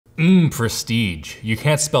Prestige. You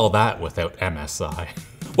can't spell that without MSI.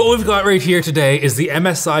 What we've got right here today is the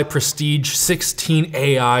MSI Prestige 16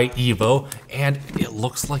 AI Evo, and it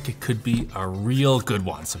looks like it could be a real good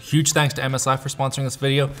one. So huge thanks to MSI for sponsoring this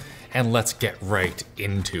video, and let's get right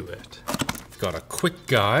into it. We've got a quick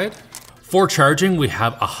guide. For charging, we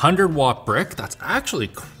have a 100-watt brick that's actually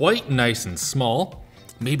quite nice and small,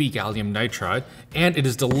 maybe gallium nitride, and it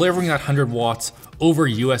is delivering that 100 watts over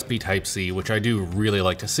USB Type-C, which I do really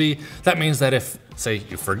like to see. That means that if, say,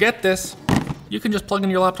 you forget this, you can just plug in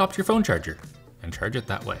your laptop to your phone charger and charge it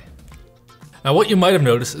that way. Now, what you might have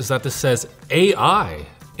noticed is that this says AI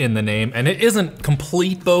in the name, and it isn't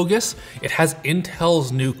complete bogus. It has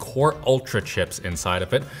Intel's new Core Ultra chips inside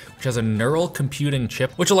of it, which has a neural computing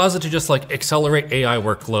chip, which allows it to just like accelerate AI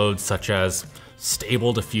workloads such as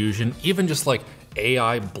stable diffusion, even just like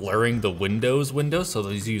AI blurring the windows so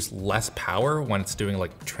these use less power when it's doing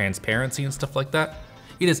like transparency and stuff like that.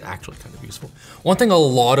 It is actually kind of useful. One thing a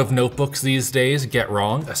lot of notebooks these days get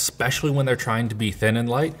wrong, especially when they're trying to be thin and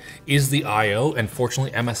light, is the I/O, and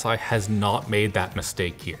fortunately MSI has not made that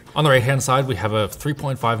mistake here. On the right hand side, we have a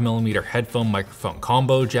 3.5mm headphone microphone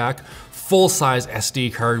combo jack, full-size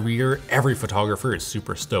SD card reader. Every photographer is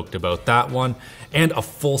super stoked about that one, and a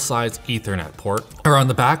full-size Ethernet port. Around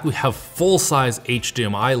the back, we have full-size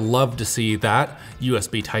HDMI, love to see that,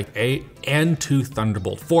 USB Type-A, and 2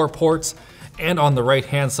 Thunderbolt 4 ports. And on the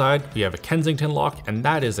right-hand side, we have a Kensington lock, and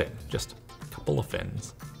that is it, just a couple of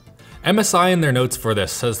fins. MSI in their notes for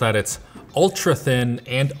this says that it's ultra thin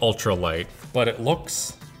and ultra light, but it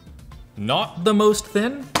looks not the most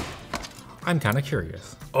thin. I'm kind of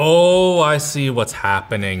curious. Oh, I see what's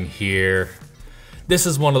happening here. This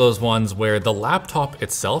is one of those ones where the laptop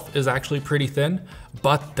itself is actually pretty thin,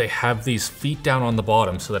 but they have these feet down on the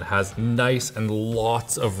bottom so that it has nice and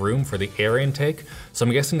lots of room for the air intake. So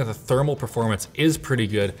I'm guessing that the thermal performance is pretty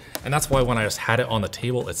good, and that's why when I just had it on the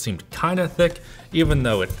table, it seemed kind of thick, even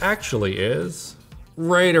though it actually is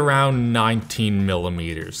right around 19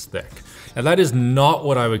 millimeters thick. Now that is not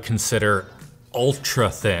what I would consider ultra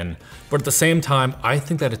thin, but at the same time, I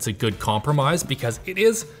think that it's a good compromise because it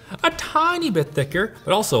is a tiny bit thicker,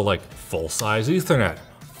 but also like full-size Ethernet,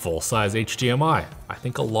 full-size HDMI. I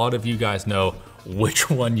think a lot of you guys know which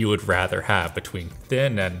one you would rather have between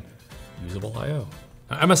thin and usable I/O.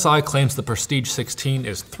 Now, MSI claims the Prestige 16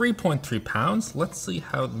 is 3.3 pounds. Let's see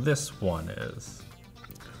how this one is.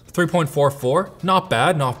 3.44, not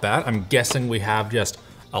bad, not bad. I'm guessing we have just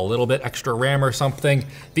a little bit extra RAM or something.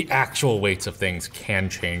 The actual weights of things can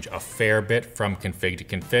change a fair bit from config to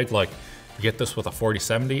config. Like, you get this with a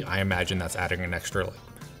 4070, I imagine that's adding an extra like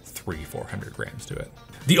 300-400 grams to it.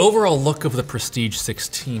 The overall look of the Prestige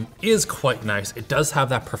 16 is quite nice. It does have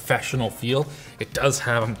that professional feel. It does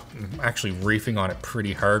have, I'm actually reefing on it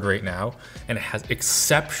pretty hard right now, and it has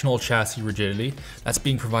exceptional chassis rigidity. That's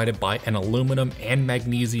being provided by an aluminum and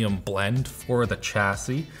magnesium blend for the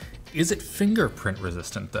chassis. Is it fingerprint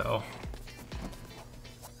resistant though?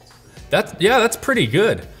 That's pretty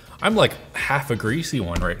good. I'm like half a greasy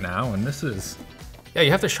one right now, and this is, yeah,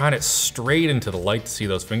 you have to shine it straight into the light to see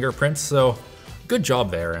those fingerprints, so good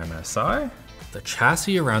job there, MSI. The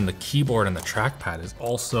chassis around the keyboard and the trackpad is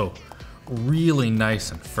also really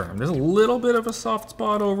nice and firm. There's a little bit of a soft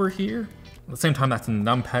spot over here. At the same time, that's in the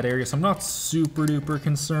numpad area, so I'm not super duper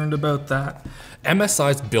concerned about that.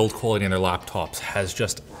 MSI's build quality in their laptops has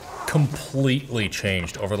just completely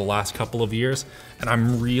changed over the last couple of years, and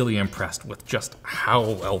I'm really impressed with just how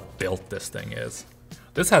well built this thing is.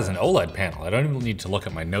 This has an OLED panel. I don't even need to look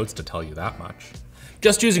at my notes to tell you that much.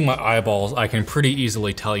 Just using my eyeballs, I can pretty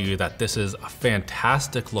easily tell you that this is a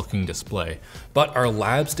fantastic looking display, but our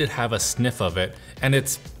labs did have a sniff of it, and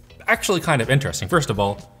it's actually kind of interesting. First of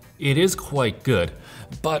all, it is quite good,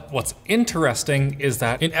 but what's interesting is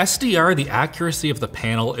that in SDR, the accuracy of the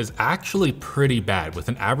panel is actually pretty bad with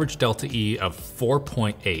an average delta E of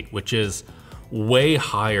 4.8, which is way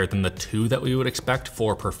higher than the 2 that we would expect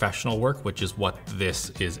for professional work, which is what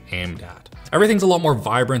this is aimed at. Everything's a lot more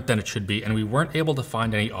vibrant than it should be, and we weren't able to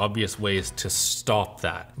find any obvious ways to stop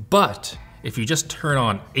that. But if you just turn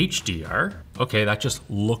on HDR, okay, that just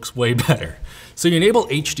looks way better. So you enable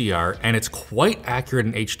HDR, and it's quite accurate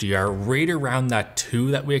in HDR, right around that 2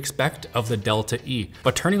 that we expect of the delta E.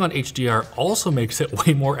 But turning on HDR also makes it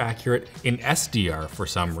way more accurate in SDR for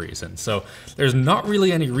some reason. So there's not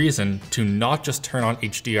really any reason to not just turn on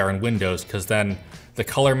HDR in Windows, because then the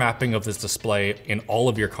color mapping of this display in all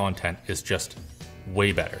of your content is just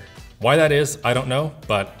way better. Why that is, I don't know,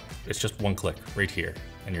 but it's just one click right here,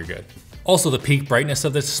 and you're good. Also, the peak brightness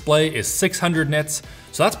of this display is 600 nits,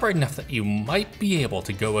 so that's bright enough that you might be able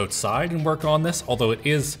to go outside and work on this, although it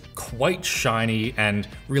is quite shiny, and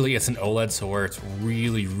really it's an OLED, so where it's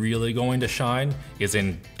really going to shine is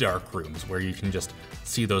in dark rooms where you can just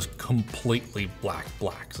see those completely black.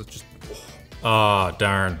 So it's just, oh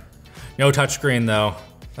darn. No touchscreen though,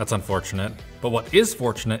 that's unfortunate. But what is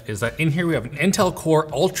fortunate is that in here we have an Intel Core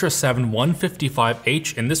Ultra 7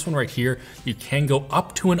 155H. In this one right here, you can go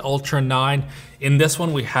up to an Ultra 9. In this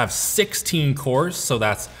one we have 16 cores, so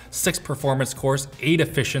that's 6 performance cores, 8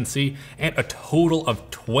 efficiency, and a total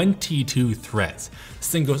of 22 threads.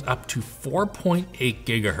 This thing goes up to 4.8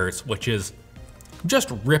 gigahertz, which is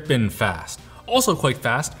just ripping fast. Also quite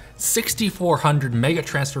fast, 6400 mega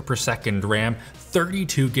transfer per second RAM,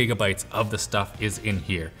 32 gigabytes of the stuff is in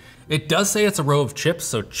here. It does say it's a row of chips,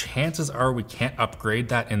 so chances are we can't upgrade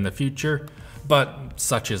that in the future, but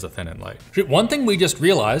such is a thin and light. One thing we just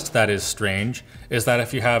realized that is strange is that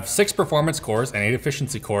if you have 6 performance cores and 8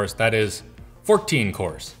 efficiency cores, that is 14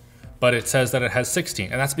 cores. But it says that it has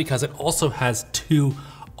 16, and that's because it also has 2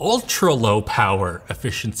 ultra low power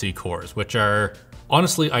efficiency cores, which are,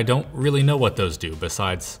 honestly, I don't really know what those do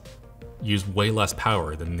besides use way less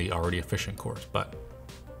power than the already efficient cores, but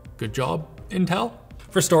good job, Intel.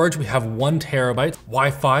 For storage, we have 1 terabyte.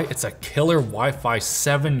 Wi-Fi, it's a killer Wi-Fi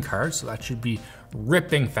 7 card, so that should be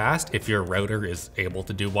ripping fast if your router is able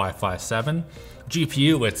to do Wi-Fi 7.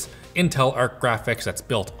 GPU, it's Intel Arc graphics that's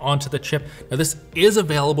built onto the chip. Now this is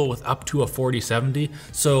available with up to a 4070,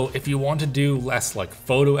 so if you want to do less like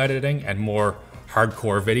photo editing and more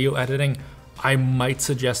hardcore video editing, I might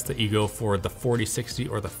suggest that you go for the 4060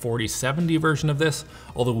 or the 4070 version of this,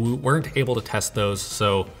 although we weren't able to test those,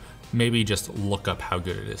 so maybe just look up how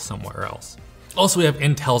good it is somewhere else. Also, we have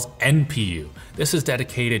Intel's NPU. This is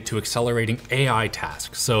dedicated to accelerating AI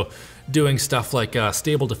tasks. So doing stuff like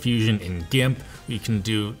stable diffusion in GIMP, you can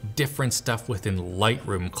do different stuff within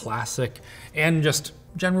Lightroom Classic, and just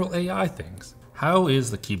general AI things. How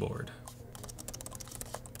is the keyboard?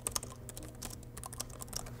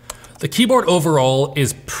 The keyboard overall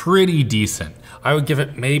is pretty decent. I would give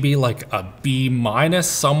it maybe like a B-,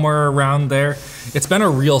 somewhere around there. It's been a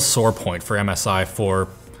real sore point for MSI for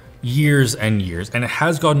years and years, and it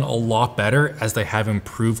has gotten a lot better as they have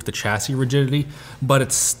improved the chassis rigidity, but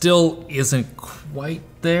it still isn't quite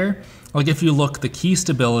there. Like if you look, the key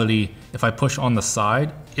stability, if I push on the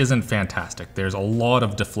side, isn't fantastic. There's a lot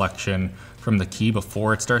of deflection from the key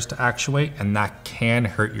before it starts to actuate, and that can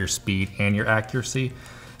hurt your speed and your accuracy.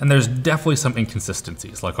 And there's definitely some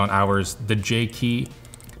inconsistencies, like on ours, the J key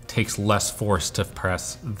takes less force to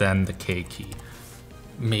press than the K key.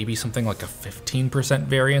 Maybe something like a 15%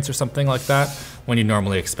 variance or something like that, when you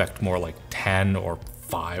normally expect more like 10 or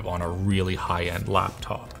 5 on a really high-end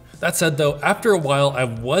laptop. That said though, after a while, I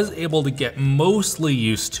was able to get mostly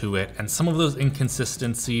used to it, and some of those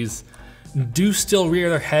inconsistencies do still rear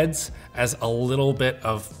their heads as a little bit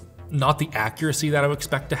of not the accuracy that I would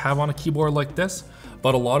expect to have on a keyboard like this,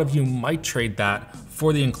 but a lot of you might trade that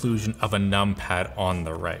for the inclusion of a numpad on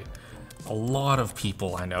the right. A lot of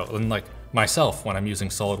people I know, and like myself when I'm using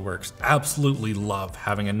SolidWorks, absolutely love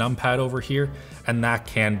having a numpad over here, and that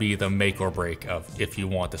can be the make or break of if you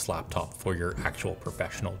want this laptop for your actual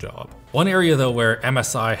professional job. One area though where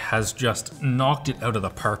MSI has just knocked it out of the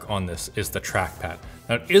park on this is the trackpad.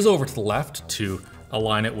 Now it is over to the left to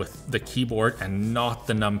align it with the keyboard and not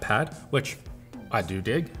the numpad, which I do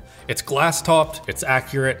dig. It's glass topped, it's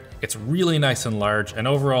accurate, it's really nice and large, and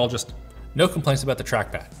overall just no complaints about the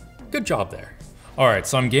trackpad. Good job there. All right,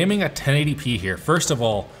 so I'm gaming at 1080p here. First of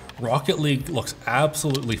all, Rocket League looks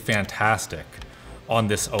absolutely fantastic on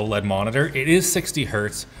this OLED monitor. It is 60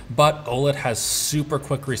 Hertz, but OLED has super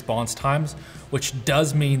quick response times, which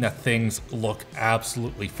does mean that things look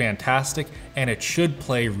absolutely fantastic, and it should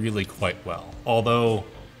play really quite well. Although,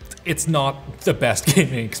 it's not the best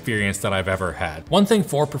gaming experience that I've ever had. One thing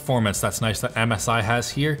for performance that's nice that MSI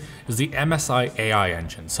has here is the MSI AI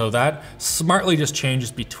Engine. So that smartly just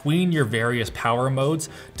changes between your various power modes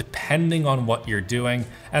depending on what you're doing.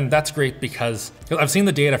 And that's great because I've seen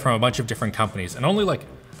the data from a bunch of different companies, and only like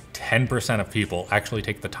 10% of people actually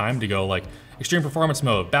take the time to go like extreme performance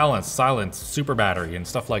mode, balance, silence, super battery, and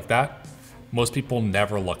stuff like that. Most people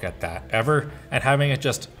never look at that ever, and having it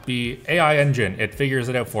just be AI Engine, it figures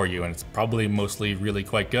it out for you, and it's probably mostly really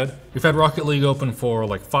quite good. We've had Rocket League open for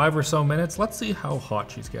like 5 or so minutes. Let's see how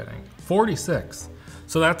hot she's getting. 46.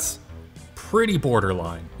 So that's pretty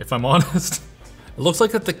borderline, if I'm honest. It looks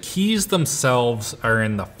like that the keys themselves are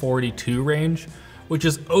in the 42 range, which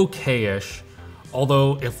is okay-ish.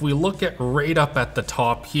 Although if we look at right up at the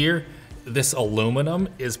top here, this aluminum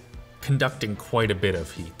is conducting quite a bit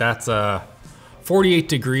of heat. That's 48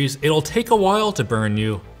 degrees. It'll take a while to burn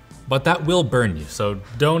you, but that will burn you. So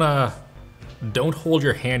don't hold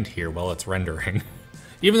your hand here while it's rendering.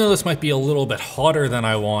 Even though this might be a little bit hotter than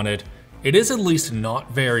I wanted, it is at least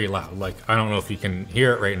not very loud. Like, I don't know if you can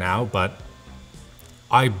hear it right now, but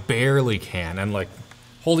I barely can. And like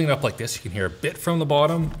holding it up like this, you can hear a bit from the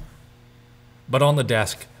bottom, but on the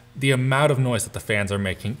desk, the amount of noise that the fans are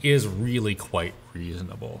making is really quite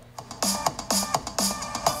reasonable.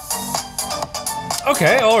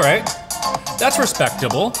 Okay, all right, that's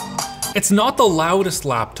respectable. It's not the loudest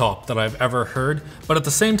laptop that I've ever heard, but at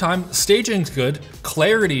the same time, staging's good,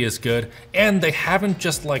 clarity is good, and they haven't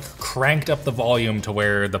just like cranked up the volume to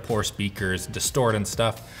where the poor speakers distort and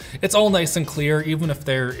stuff. It's all nice and clear, even if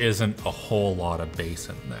there isn't a whole lot of bass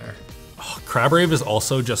in there. Oh, CrabRave is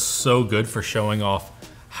also just so good for showing off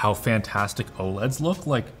how fantastic OLEDs look.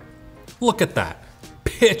 Like, look at that,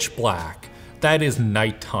 pitch black. That is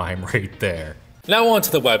nighttime right there. Now on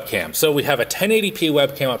to the webcam. So we have a 1080p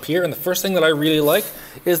webcam up here, and the first thing that I really like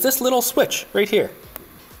is this little switch right here.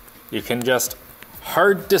 You can just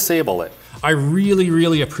hard disable it. I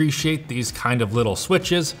really appreciate these kind of little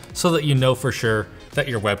switches so that you know for sure that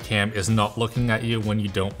your webcam is not looking at you when you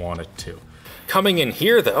don't want it to. Coming in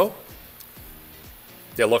here though,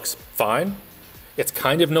 it looks fine. It's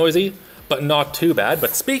kind of noisy, but not too bad.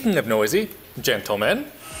 But speaking of noisy,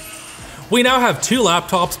 gentlemen, we now have two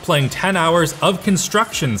laptops playing 10 hours of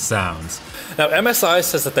construction sounds. Now MSI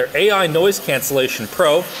says that their AI Noise Cancellation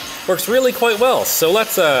Pro works really quite well, so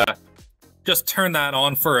let's just turn that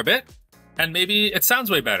on for a bit, and maybe it sounds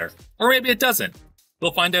way better. Or maybe it doesn't.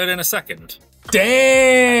 We'll find out in a second.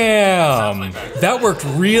 Damn! That worked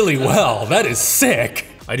really well. That is sick.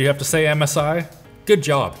 I do have to say, MSI, good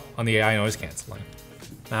job on the AI noise canceling.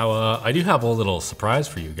 Now, I do have a little surprise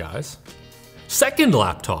for you guys. Second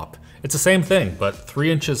laptop. It's the same thing, but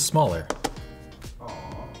 3 inches smaller. Aww.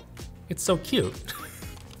 It's so cute.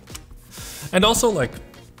 And also like,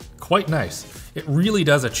 quite nice. It really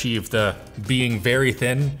does achieve the being very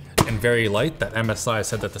thin and very light that MSI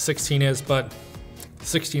said that the 16 is, but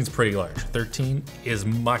 16 is pretty large. 13 is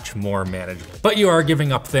much more manageable. But you are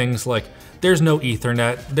giving up things like there's no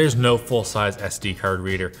Ethernet, there's no full-size SD card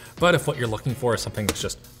reader, but if what you're looking for is something that's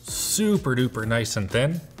just super duper nice and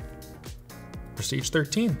thin, Prestige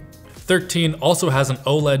 13. 13 also has an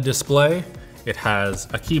OLED display. It has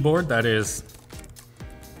a keyboard that is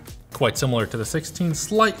quite similar to the 16,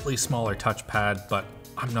 slightly smaller touchpad, but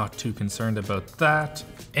I'm not too concerned about that.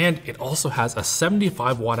 And it also has a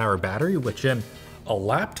 75 watt-hour battery, which in a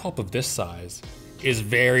laptop of this size is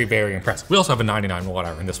very impressive. We also have a 99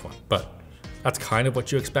 watt-hour in this one, but that's kind of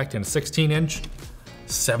what you expect in a 16-inch.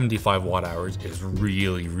 75 watt-hours is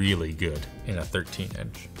really good in a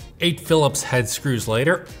 13-inch. 8 Phillips head screws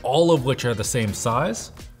later, all of which are the same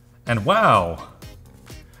size. And wow,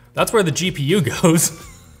 that's where the GPU goes.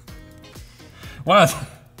 Wow,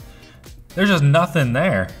 there's just nothing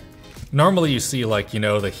there. Normally you see like, you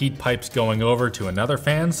know, the heat pipes going over to another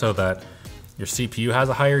fan so that your CPU has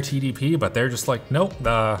a higher TDP, but they're just like, nope,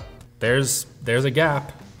 there's a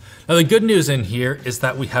gap. Now the good news in here is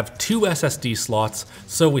that we have 2 SSD slots,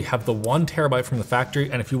 so we have the 1 terabyte from the factory,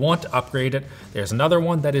 and if you want to upgrade it, there's another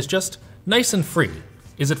one that is just nice and free.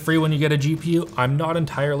 Is it free when you get a GPU? I'm not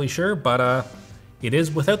entirely sure, but it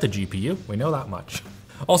is without the GPU, we know that much.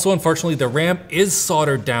 Also, unfortunately, the RAM is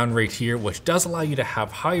soldered down right here, which does allow you to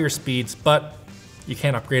have higher speeds, but you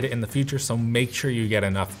can't upgrade it in the future, so make sure you get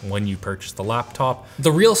enough when you purchase the laptop.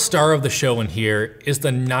 The real star of the show in here is the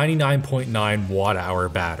 99.9 watt-hour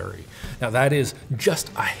battery. Now that is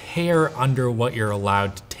just a hair under what you're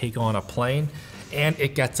allowed to take on a plane, and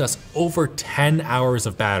it gets us over 10 hours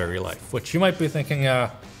of battery life, which you might be thinking,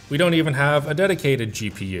 we don't even have a dedicated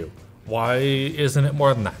GPU. Why isn't it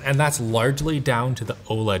more than that? And that's largely down to the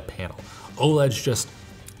OLED panel. OLEDs just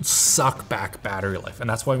suck back battery life, and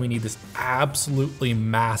that's why we need this absolutely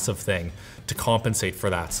massive thing to compensate for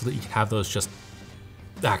that, so that you can have those just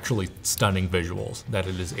actually stunning visuals that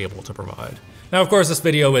it is able to provide. Now, of course, this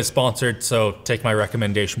video is sponsored, so take my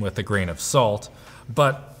recommendation with a grain of salt,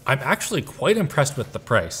 but I'm actually quite impressed with the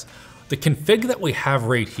price. The config that we have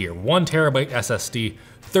right here, 1 terabyte SSD,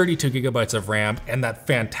 32 gigabytes of RAM, and that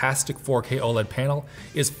fantastic 4K OLED panel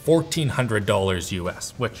is $1,400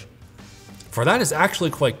 US, which for that is actually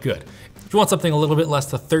quite good. If you want something a little bit less,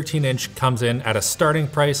 the 13-inch comes in at a starting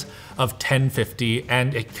price of $1,050,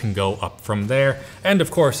 and it can go up from there. And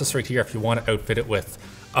of course, this right here, if you want to outfit it with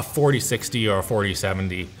a 4060 or a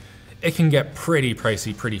 4070, it can get pretty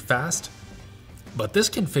pricey pretty fast. But this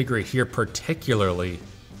config right here particularly,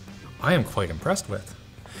 I am quite impressed with.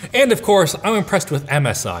 And of course, I'm impressed with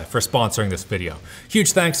MSI for sponsoring this video.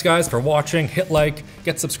 Huge thanks guys for watching, hit like,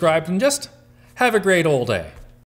 get subscribed, and just have a great old day.